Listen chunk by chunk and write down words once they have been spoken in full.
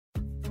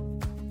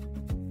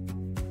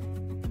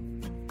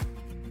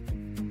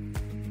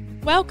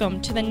Welcome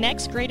to the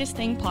Next Greatest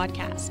Thing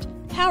podcast,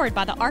 powered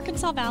by the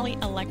Arkansas Valley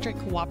Electric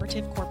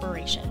Cooperative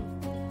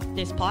Corporation.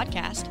 This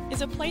podcast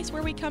is a place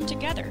where we come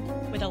together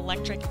with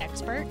electric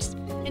experts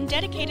and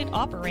dedicated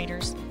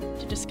operators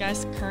to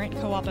discuss current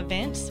co-op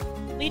events,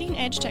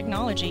 leading-edge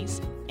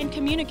technologies, and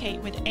communicate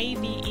with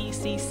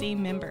AVECC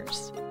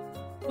members.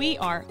 We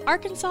are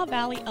Arkansas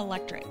Valley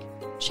Electric,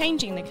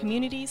 changing the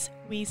communities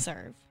we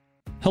serve.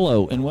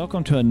 Hello, and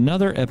welcome to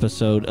another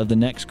episode of The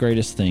Next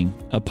Greatest Thing,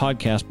 a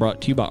podcast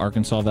brought to you by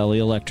Arkansas Valley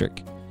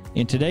Electric.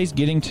 In today's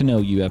Getting to Know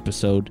You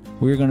episode,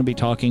 we're going to be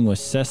talking with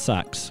Seth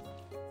Sikes.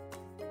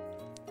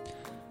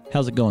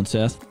 How's it going,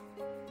 Seth?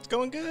 It's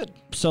going good.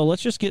 So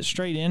let's just get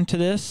straight into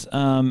this.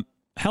 How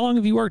long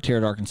have you worked here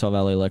at Arkansas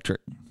Valley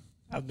Electric?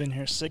 I've been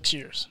here 6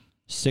 years.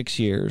 6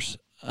 years.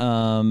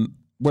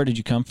 Where did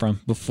you come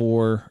from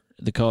before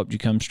the co-op? Did you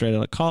come straight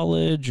out of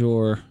college,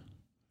 or?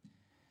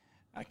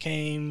 I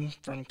came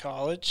from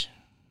college,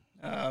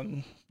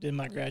 did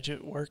my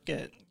graduate work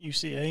at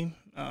UCA,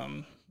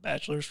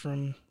 bachelor's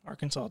from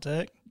Arkansas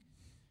Tech,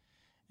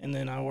 and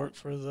then I worked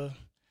for the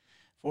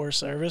Forest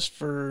Service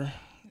for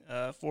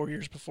 4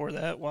 years before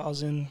that while I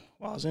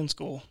was in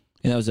school.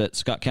 And that was at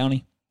Scott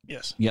County?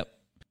 Yes. Yep.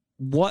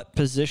 What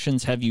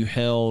positions have you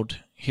held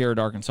here at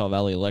Arkansas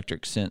Valley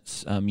Electric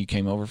since you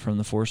came over from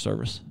the Forest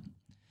Service?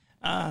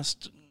 I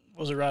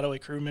was a right-of-way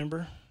crew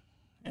member,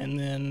 and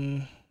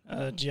then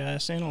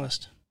GIS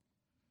Analyst.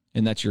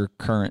 And that's your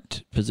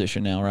current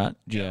position now, right?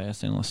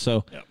 GIS Analyst.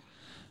 So,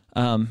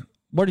 Yep.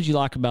 What did you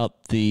like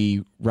about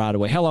the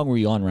right-of-way? How long were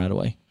you on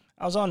right-of-way?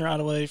 I was on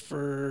right-of-way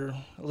for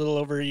a little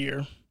over a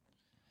year.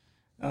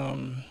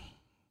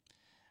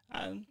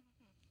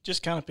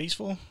 Just kind of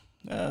peaceful,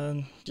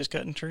 just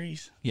cutting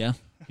trees. Yeah.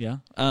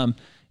 And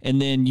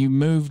then you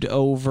moved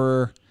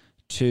over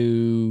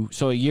so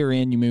a year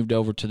in, you moved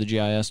over to the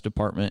GIS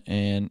department,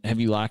 and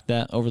have you liked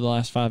that over the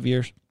last 5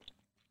 years?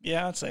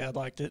 Yeah, I'd say I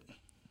liked it.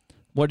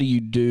 What do you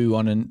do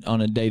on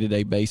a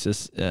day-to-day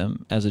basis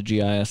as a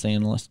GIS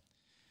analyst?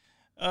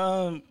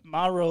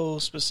 My role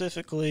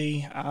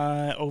specifically,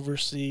 I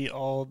oversee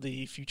all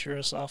the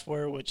Futura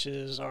software, which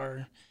is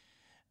our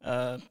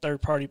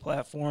third-party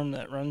platform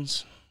that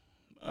runs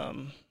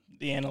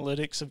the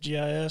analytics of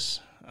GIS.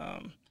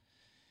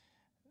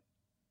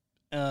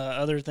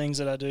 Other things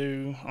that I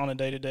do on a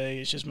day-to-day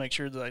is just make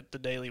sure that the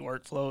daily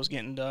workflow is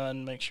getting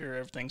done, make sure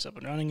everything's up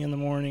and running in the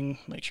morning,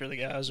 make sure the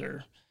guys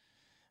are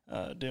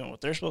doing what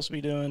they're supposed to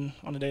be doing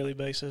on a daily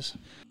basis.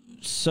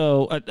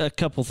 So a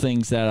couple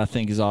things that I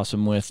think is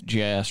awesome with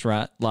GIS,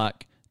 right?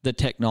 Like the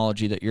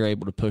technology that you're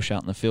able to push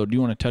out in the field. Do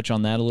you want to touch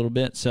on that a little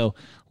bit? So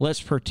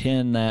let's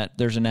pretend that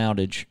there's an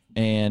outage,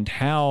 and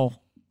how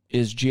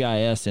is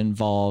GIS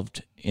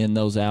involved in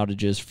those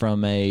outages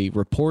from a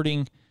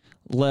reporting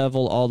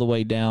level all the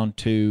way down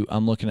to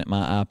I'm looking at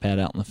my iPad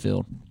out in the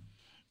field?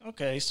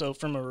 Okay, so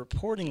from a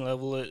reporting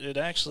level, it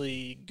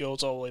actually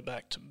goes all the way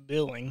back to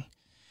billing.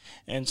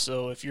 And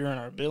so if you're in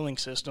our billing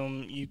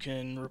system, you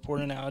can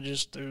report an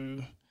outage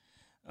through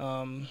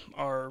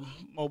our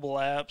mobile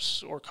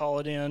apps or call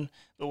it in.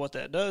 But what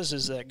that does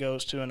is that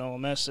goes to an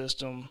OMS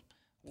system.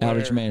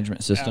 Outage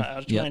management system.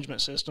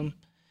 Management system.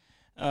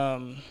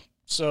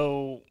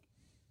 So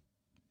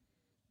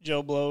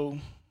Joe Blow,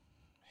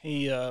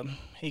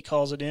 he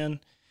calls it in.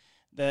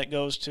 That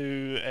goes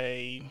to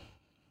a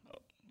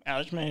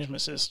outage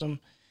management system.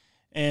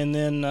 And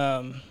then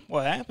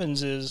what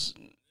happens is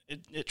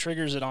it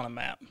triggers it on a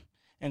map.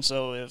 And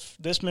so if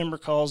this member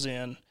calls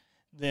in,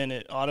 then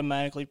it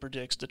automatically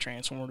predicts the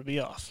transformer to be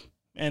off.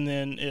 And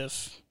then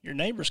if your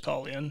neighbors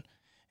call in,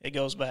 it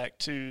goes back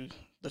to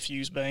the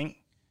fuse bank,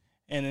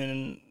 and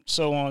then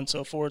so on and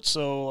so forth.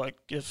 So like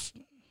if,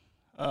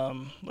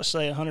 let's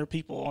say 100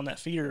 people on that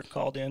feeder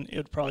called in, it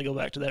would probably go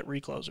back to that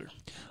recloser.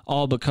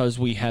 All because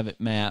we have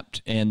it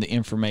mapped and the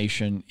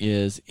information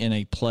is in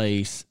a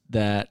place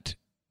that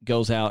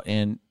goes out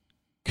and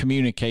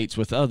communicates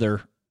with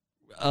other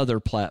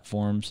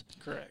platforms.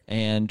 Correct.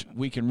 And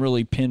we can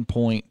really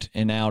pinpoint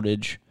an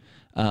outage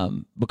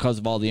because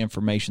of all the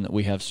information that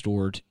we have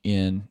stored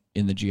in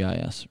the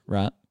GIS,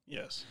 right?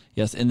 Yes.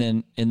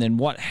 And then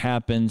what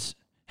happens?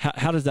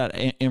 How does that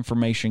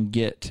information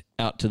get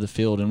out to the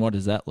field, and what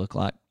does that look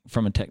like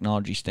from a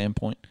technology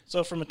standpoint?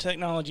 So from a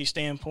technology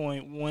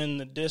standpoint, when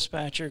the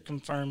dispatcher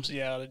confirms the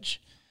outage,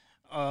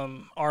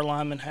 our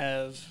linemen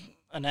have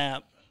an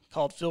app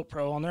called Field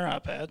Pro on their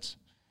iPads.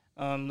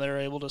 They're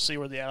able to see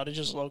where the outage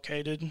is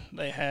located.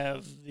 They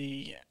have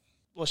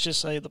let's just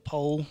say the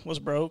pole was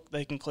broke.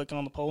 They can click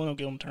on the pole and it'll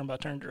give them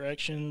turn-by-turn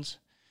directions.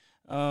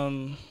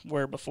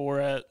 Where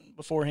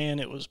beforehand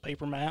it was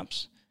paper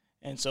maps,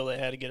 and so they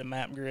had to get a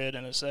map grid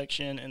and a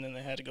section, and then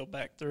they had to go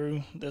back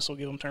through. This will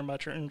give them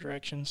turn-by-turn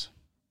directions.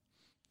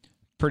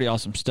 Pretty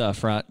awesome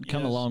stuff, right? Yes.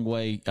 Come a long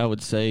way, I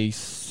would say,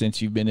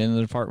 since you've been in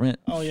the department.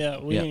 Oh, yeah.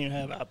 We didn't even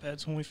have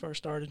iPads when we first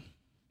started.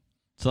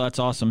 So that's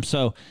awesome.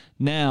 So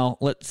now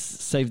let's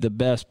save the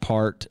best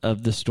part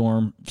of the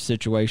storm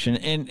situation.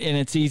 And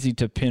it's easy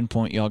to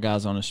pinpoint y'all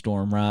guys on a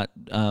storm, right?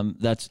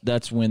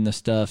 That's when the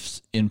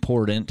stuff's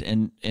important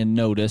and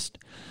noticed.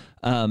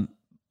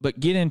 but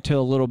get into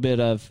a little bit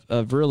of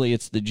really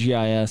it's the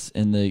GIS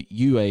and the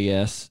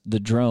UAS, the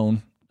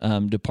drone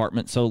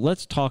department. So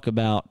let's talk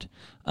about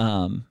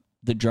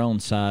the drone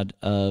side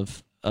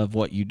of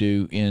what you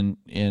do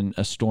in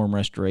a storm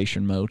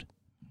restoration mode.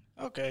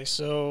 Okay,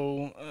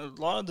 so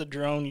a lot of the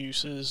drone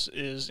uses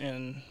is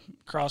in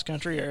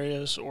cross-country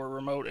areas or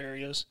remote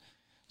areas.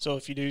 So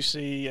if you do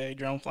see a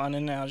drone flying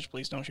in and out, just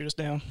please don't shoot us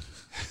down.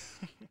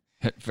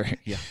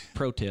 Yeah,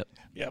 pro tip.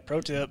 Yeah,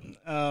 pro tip.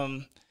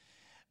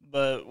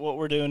 But what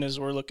we're doing is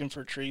we're looking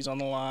for trees on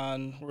the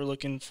line. We're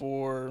looking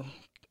for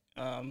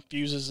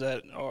fuses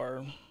that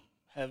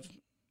have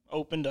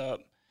opened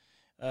up.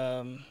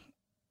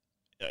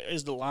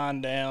 Is the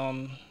line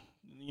down?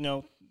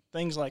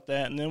 Things like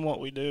that. And then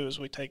what we do is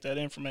we take that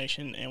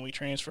information and we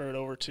transfer it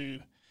over to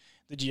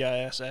the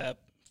GIS app,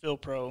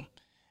 FieldPro.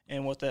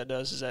 And what that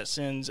does is that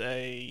sends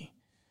a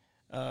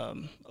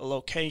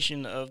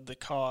location of the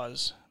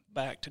cause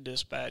back to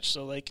dispatch,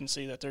 so they can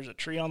see that there's a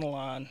tree on the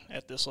line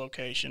at this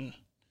location,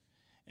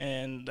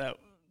 and that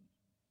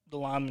the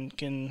lineman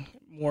can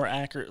more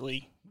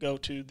accurately go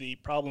to the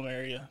problem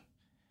area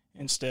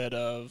instead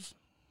of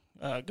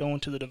going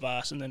to the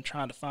device and then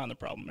trying to find the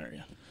problem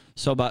area.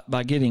 So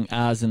by getting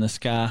eyes in the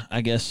sky,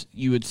 I guess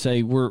you would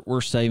say we're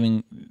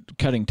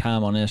cutting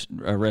time on this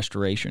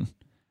restoration.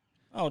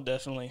 Oh,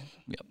 definitely.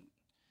 Yep.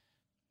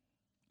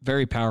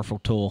 Very powerful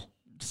tool,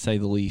 to say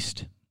the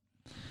least.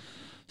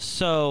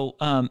 So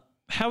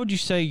how would you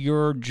say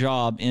your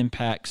job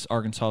impacts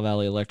Arkansas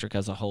Valley Electric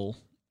as a whole?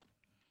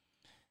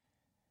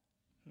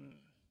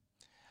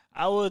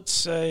 I would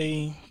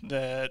say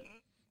that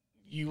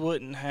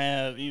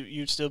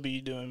you'd still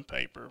be doing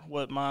paper.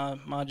 What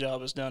my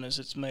job has done is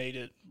it's made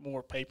it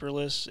more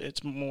paperless.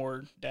 It's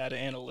more data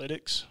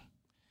analytics.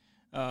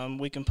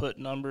 We can put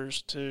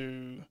numbers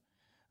to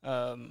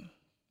how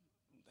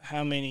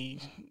many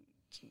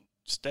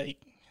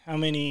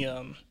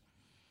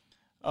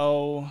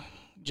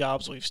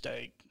jobs we've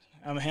staked.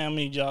 How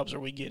many jobs are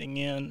we getting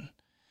in?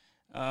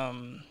 How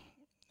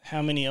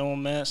many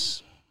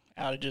OMS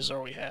outages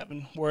are we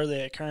having? Where are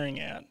they occurring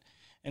at?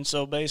 And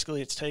so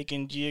basically it's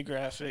taking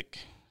geographic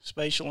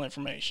spatial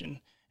information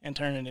and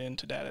turning it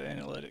into data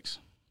analytics.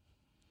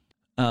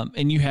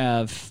 And you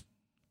have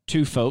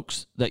two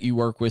folks that you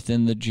work with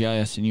in the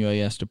GIS and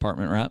UAS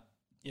department, right?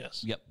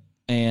 Yes. Yep.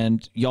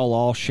 And y'all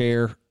all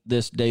share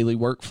this daily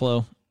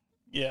workflow?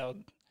 Yeah.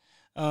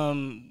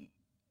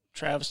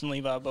 Travis and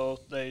Levi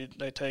both, they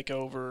take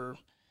over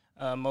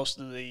most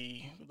of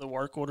the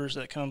work orders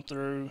that come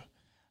through.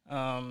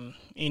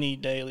 Any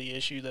daily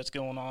issue that's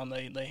going on,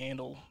 they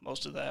handle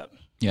most of that.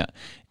 Yeah,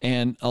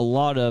 and a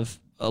lot of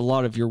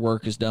your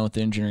work is done with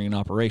the engineering and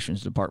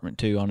operations department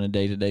too on a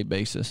day-to-day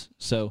basis.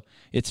 So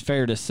it's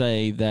fair to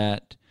say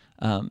that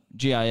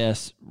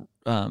GIS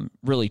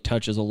really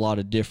touches a lot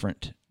of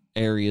different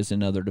areas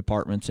in other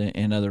departments,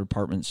 and other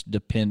departments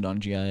depend on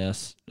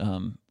GIS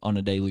on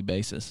a daily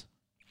basis.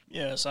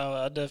 Yes,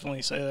 I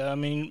definitely say that. I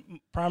mean,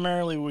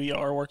 primarily we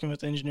are working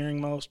with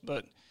engineering most,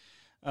 but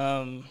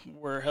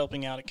we're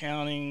helping out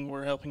accounting,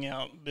 we're helping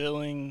out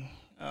billing,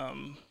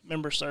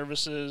 member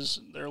services.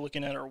 They're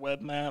looking at our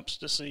web maps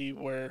to see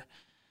where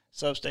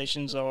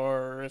substations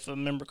are. Or if a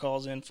member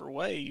calls in for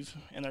wave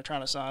and they're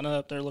trying to sign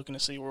up, they're looking to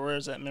see where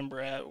is that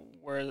member at,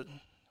 where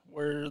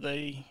are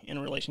they in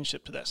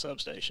relationship to that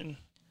substation.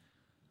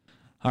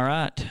 All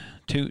right,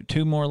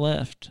 two more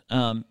left.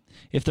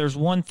 If there's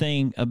one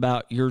thing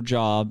about your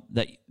job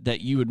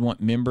that you would want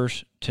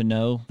members to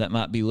know that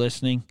might be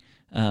listening,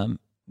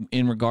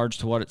 in regards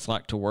to what it's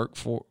like to work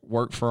for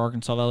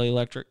Arkansas Valley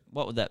Electric,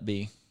 what would that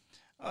be?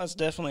 It's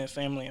definitely a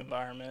family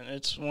environment.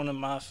 It's one of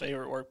my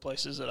favorite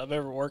workplaces that I've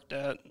ever worked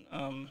at.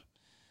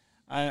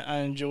 I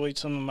enjoyed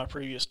some of my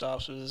previous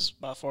stops. It was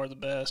by far the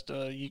best.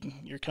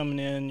 You're coming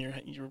in,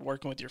 you're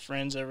working with your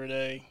friends every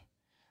day.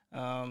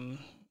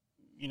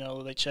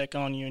 They check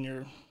on you in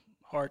your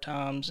hard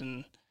times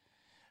and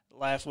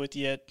laugh with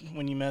you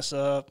when you mess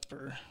up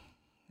or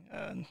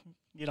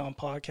get on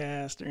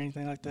podcast or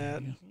anything like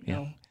that. You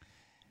know.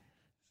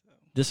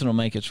 This one will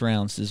make its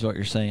rounds, is what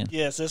you're saying.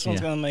 Yes, this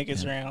one's going to make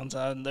its rounds.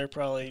 They're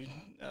probably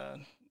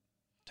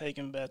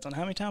taking bets on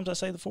how many times I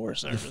say the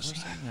Forest Service.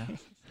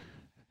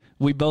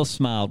 We both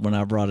smiled when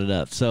I brought it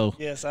up. So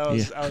yes, I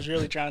was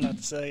really trying not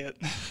to say it.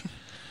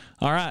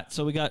 All right,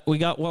 so we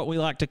got what we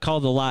like to call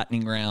the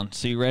lightning round.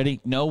 So you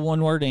ready? No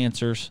one-word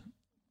answers,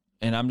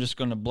 and I'm just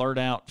going to blurt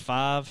out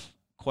 5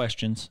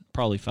 questions,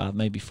 probably 5,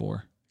 maybe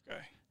 4.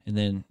 Okay. And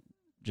then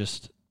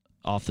just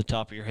off the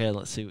top of your head,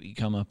 let's see what you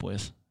come up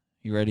with.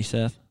 You ready,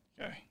 Seth?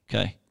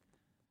 Okay.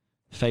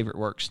 Favorite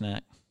work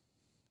snack?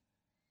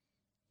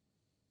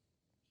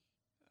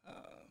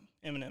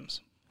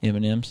 M&M's.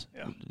 M&M's?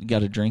 Yeah. You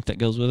got a drink that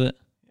goes with it?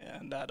 Yeah,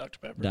 and Diet Dr.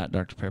 Pepper. Diet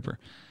Dr. Pepper.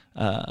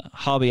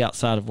 Hobby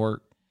outside of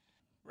work?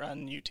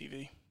 Riding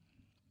UTV.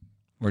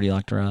 Where do you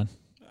like to ride?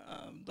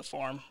 The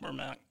farm or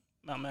Mount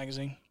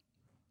Magazine.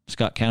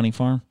 Scott County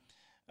Farm?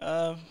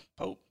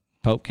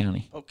 Pope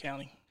County. Pope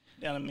County,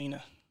 down in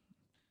Mena.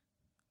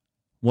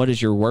 What is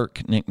your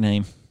work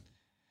nickname?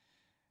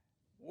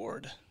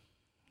 Ward.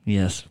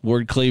 Yes,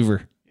 Ward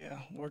Cleaver. Yeah,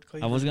 board I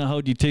cleaver. was going to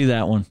hold you to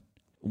that one.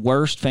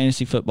 Worst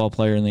fantasy football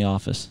player in the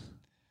office?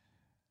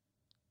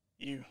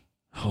 You.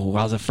 Oh,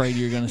 I was afraid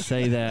you were going to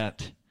say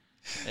that.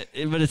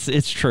 But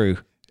it's true.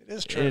 It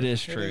is true. It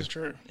is true. It is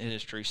true. It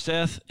is true.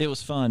 Seth, it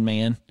was fun,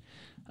 man.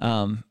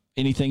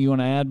 Anything you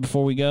want to add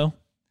before we go?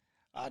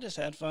 I just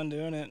had fun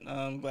doing it.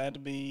 I'm glad to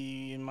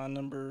be in my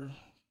number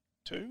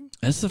 2.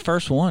 This is the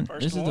first one.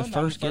 This is the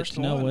first get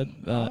to know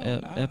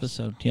nice.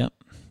 episode. Yep.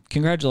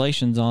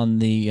 Congratulations on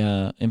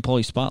the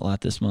employee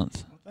spotlight this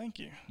month. Well, thank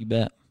you. You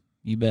bet.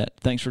 You bet.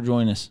 Thanks for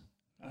joining us.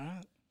 All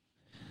right.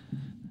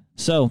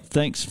 So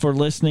thanks for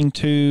listening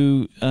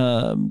to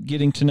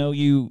Getting to Know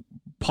You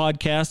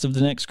podcast of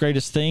The Next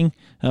Greatest Thing.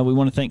 We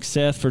want to thank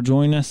Seth for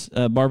joining us,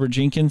 Barbara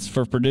Jenkins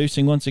for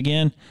producing once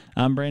again.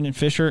 I'm Brandon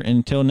Fisher. And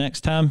until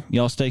next time,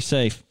 y'all stay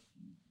safe.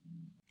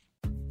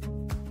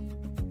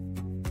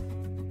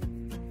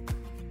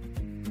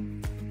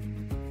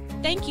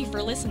 Thank you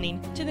for listening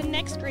to The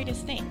Next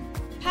Greatest Thing,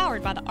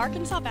 powered by the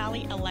Arkansas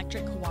Valley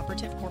Electric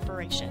Cooperative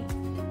Corporation.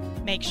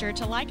 Make sure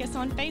to like us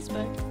on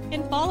Facebook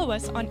and follow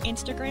us on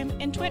Instagram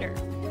and Twitter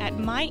at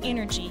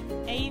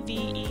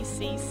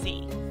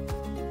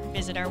MyEnergyAVECC.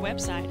 Visit our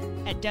website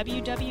at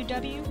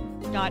www.avecc.com.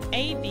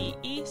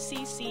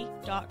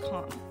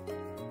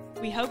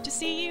 We hope to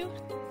see you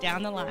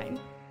down the line.